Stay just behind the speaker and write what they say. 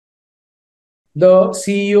the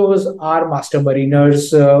CEOs are master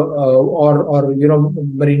mariners or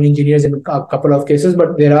marine engineers in a couple of cases,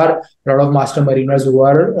 but there are a lot of master mariners who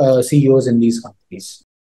are CEOs in these companies.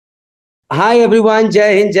 Hi everyone,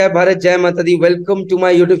 Jai Hind, Jai Bharat, Jai Mata Di. Welcome to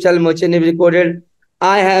my YouTube channel Merchant Navy Decoded.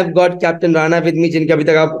 I have got Captain Rana with me, जिनके अभी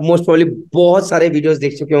तक आप most probably बहुत सारे videos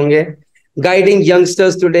देख चुके होंगे. Guiding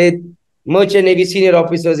youngsters today, Merchant Navy senior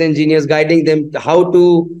officers, engineers, guiding them how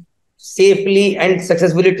to safely and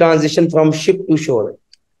successfully transition from ship to shore.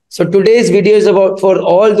 So today's video is about for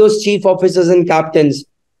all those chief officers and captains,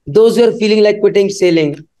 those who are feeling like quitting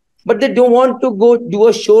sailing, but they don't want to go do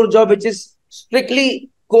a shore job which is strictly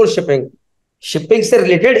core shipping. Shipping से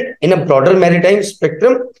related in a broader maritime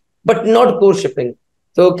spectrum, but not core shipping.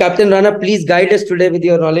 So Captain Rana, please guide us today with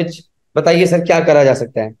your knowledge. बताइए sir क्या करा जा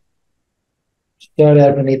सकता है?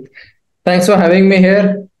 Sure, Puneet. Thanks for having me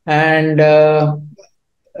here. And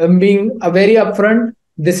being very upfront,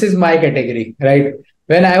 this is my category, right?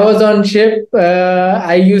 When I was on ship,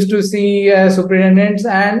 I used to see superintendents,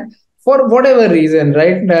 and for whatever reason,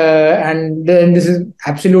 right? And then this is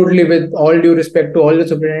absolutely with all due respect to all the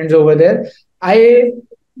superintendents over there, I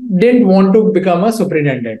didn't want to become a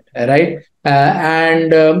superintendent, right?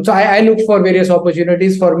 So I looked for various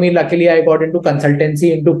opportunities. For me, luckily, I got into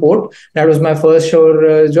consultancy into port. That was my first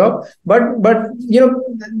shore job. But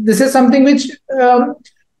this is something which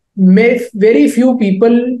very few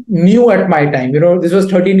people knew at my time. This was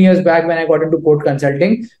 13 years back when I got into port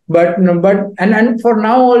consulting. But for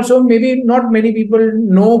now also, maybe not many people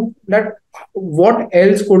know that what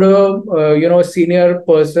else could a senior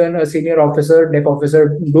person, a senior officer, deck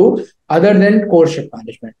officer do other than core ship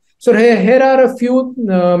management. So here are a few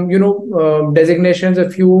designations, a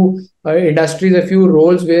few industries, a few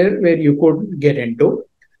roles where you could get into.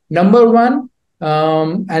 Number one,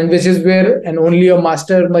 and which is where and only a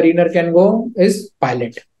master mariner can go, is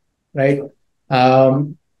pilot, right?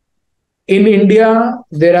 In India,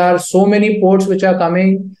 there are so many ports which are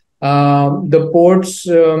coming. The ports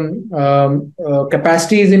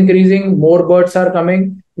capacity is increasing, more berths are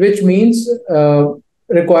coming, which means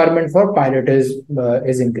requirement for pilot is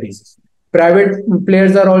increasing. Private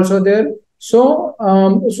players are also there. So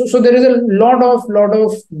there is a lot of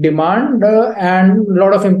demand and a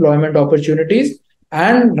lot of employment opportunities.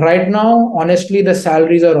 And right now, honestly, the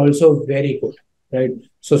salaries are also very good, right?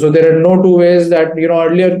 So there are no two ways that,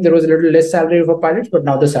 earlier there was a little less salary for pilots, but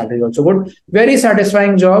now the salary is also good. Very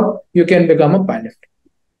satisfying job. You can become a pilot.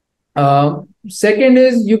 Second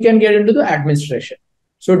is you can get into the administration.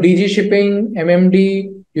 So DG shipping,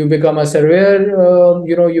 MMD, you become a surveyor.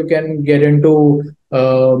 You can get into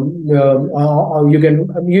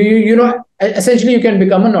essentially you can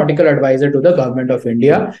become a nautical advisor to the government of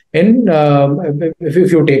India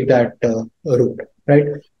if you take that route, right?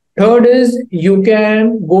 Third is you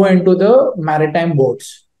can go into the maritime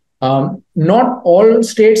boards. Not all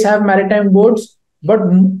states have maritime boards, but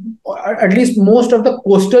at least most of the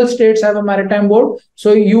coastal states have a maritime board.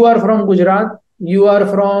 So you are from Gujarat, you are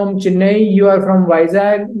from Chennai, you are from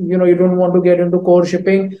Vizag, you don't want to get into core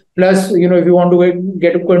shipping. Plus, if you want to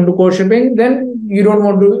get into core shipping, then you don't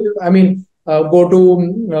want to, go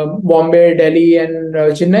to Bombay, Delhi and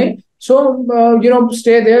Chennai. So,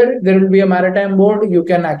 stay there. There will be a maritime board. You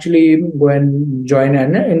can actually go and join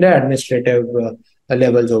in the administrative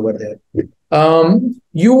levels over there.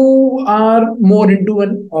 You are more into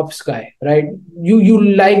an ops guy, right? You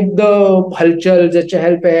like the halchal, the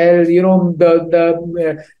chahal pahal,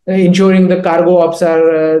 the ensuring the cargo ops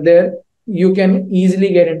are there. You can easily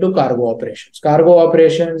get into cargo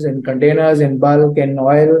operations in containers, in bulk, in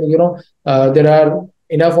oil. There are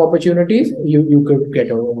enough opportunities. You could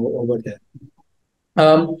get over there.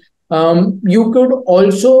 You could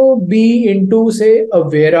also be into, say, a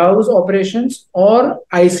warehouse operations or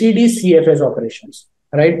ICD CFS operations,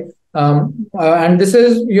 right? And this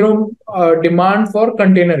is, demand for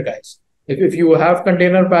container guys. If you have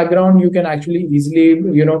container background, you can actually easily,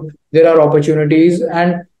 there are opportunities.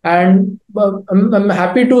 And I'm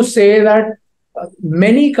happy to say that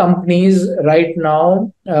many companies right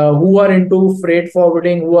now who are into freight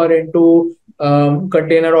forwarding, who are into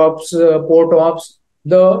container ops, port ops,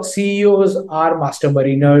 the CEOs are master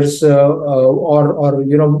mariners or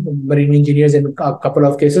marine engineers in a couple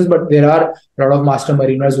of cases, but there are a lot of master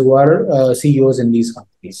mariners who are CEOs in these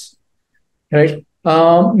companies, right?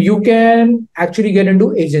 You can actually get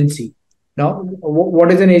into agency. Now,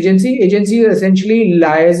 what is an agency? Agency essentially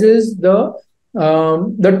liaises the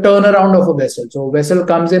turnaround of a vessel. So vessel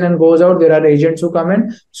comes in and goes out. There are agents who come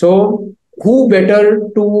in. So who better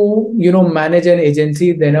to manage an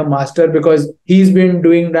agency than a master, because he's been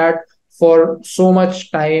doing that for so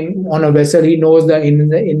much time on a vessel. He knows the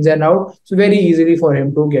ins and out. So very easily for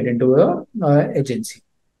him to get into a agency.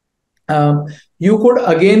 You could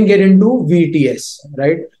again get into VTS,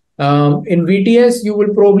 right? In VTS, you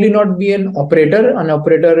will probably not be an operator. An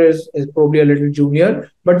operator is probably a little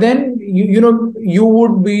junior, but then you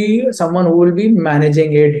would be someone who will be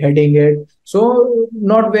managing it, heading it. So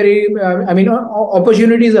not very.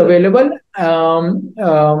 Opportunities available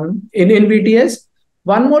in VTS.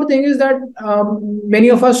 One more thing is that many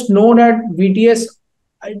of us know that VTS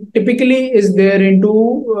typically is there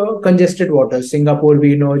into congested waters. Singapore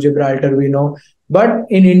we know, Gibraltar we know, but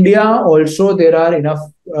in India also there are enough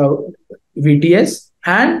VTS,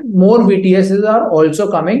 and more VTSs are also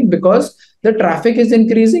coming because the traffic is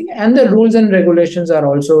increasing and the rules and regulations are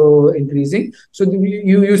also increasing. So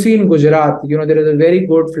you see in Gujarat, there is a very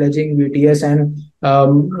good fledgling VTS,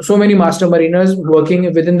 and so many master mariners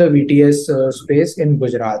working within the VTS space in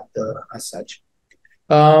Gujarat as such.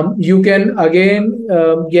 You can again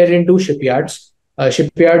get into shipyards.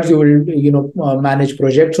 Shipyards, you will manage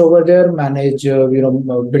projects over there, manage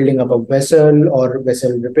building up a vessel or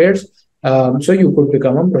vessel repairs. So you could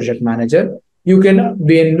become a project manager. You can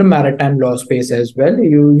be in the maritime law space as well.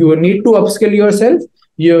 You need to upskill yourself.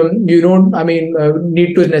 You don't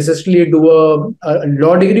need to necessarily do a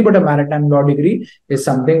law degree, but a maritime law degree is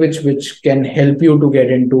something which can help you to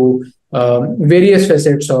get into various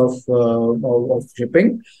facets of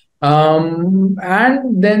shipping.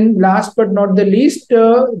 And then last but not the least,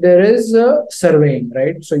 there is surveying,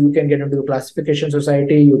 right? So you can get into the classification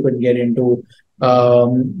society, you could get into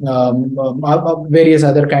various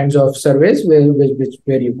other kinds of surveys where you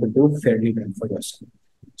could do fairly well for yourself.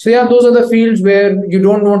 So yeah, those are the fields where you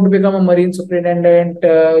don't want to become a marine superintendent,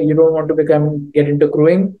 you don't want to get into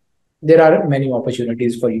crewing. There are many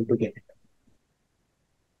opportunities for you to get into.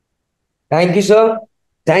 Thank you, sir.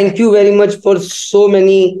 Thank you very much for so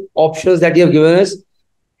many options that you have given us.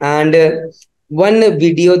 And one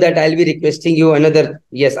video that I'll be requesting you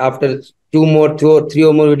after three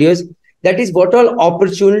or more videos. That is, what all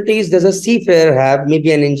opportunities does a seafarer have,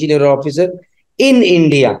 maybe an engineer or officer in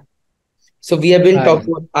India? So we have been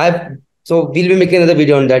talking. So we'll be making another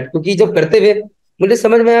video on that. क्योंकि जब करते हुए मुझे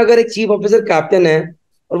समझ में आया, अगर एक चीफ ऑफिसर कैप्टन है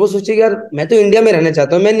और वो सोचे यार मैं तो इंडिया में रहना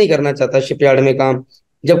चाहता हूँ, मैं नहीं करना चाहता शिपयार्ड में काम,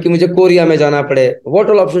 जबकि मुझे कोरिया में जाना पड़े. What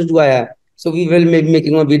all options do I have? So we will be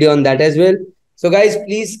making a video on that as well. So guys,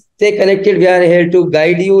 please stay connected. We are here to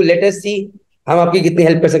guide you. Let us see हम आपकी कितनी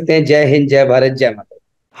help कर सकते हैं. जय हिंद, जय भारत, जय माता.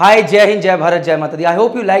 Hi, Jai Hind, Jai Bharat, Jai Mata Di. I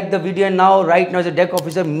hope you liked the video, and now, right now, as a deck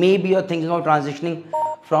officer, maybe you're thinking of transitioning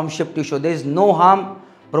from ship to shore. There is no harm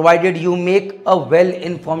provided you make a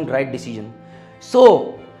well-informed right decision.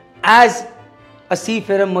 So, as a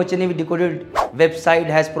Seafarer Merchant Navy Decoded website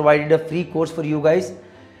has provided a free course for you guys.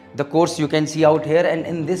 The course you can see out here, and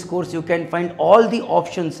in this course you can find all the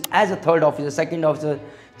options as a third officer, second officer,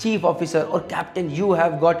 chief officer or captain you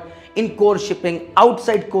have got in core shipping,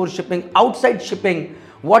 outside core shipping, outside shipping.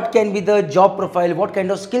 What can be the job profile, what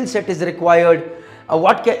kind of skill set is required,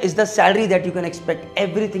 what is the salary that you can expect.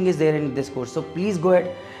 Everything is there in this course. So please go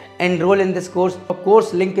ahead, enroll in this course. The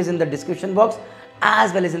course link is in the description box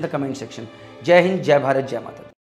as well as in the comment section. Jai Hind, Jai Bharat, Jai Mata.